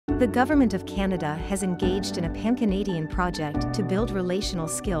The Government of Canada has engaged in a pan-Canadian project to build relational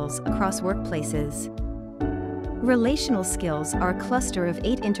skills across workplaces. Relational skills are a cluster of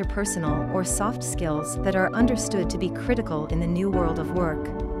 8 interpersonal or soft skills that are understood to be critical in the new world of work.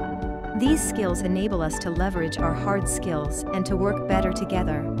 These skills enable us to leverage our hard skills and to work better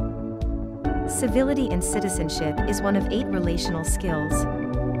together. Civility and citizenship is one of 8 relational skills.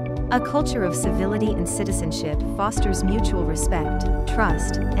 A culture of civility and citizenship fosters mutual respect,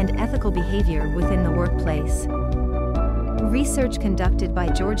 trust, and ethical behavior within the workplace. Research conducted by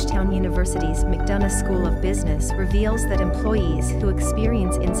Georgetown University's McDonough School of Business reveals that employees who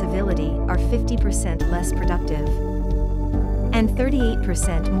experience incivility are 50% less productive and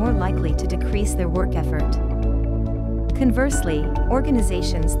 38% more likely to decrease their work effort. Conversely,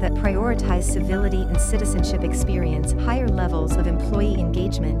 organizations that prioritize civility and citizenship experience higher levels of employee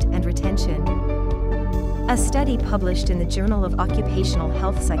engagement and retention. A study published in the Journal of Occupational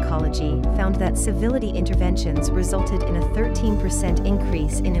Health Psychology found that civility interventions resulted in a 13%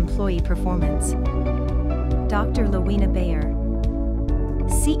 increase in employee performance. Dr. Lowena Bayer,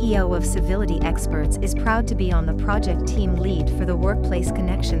 CEO of Civility Experts, is proud to be on the project team lead for the Workplace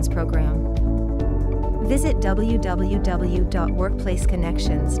Connections program. Visit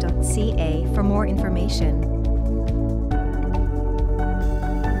www.workplaceconnections.ca for more information.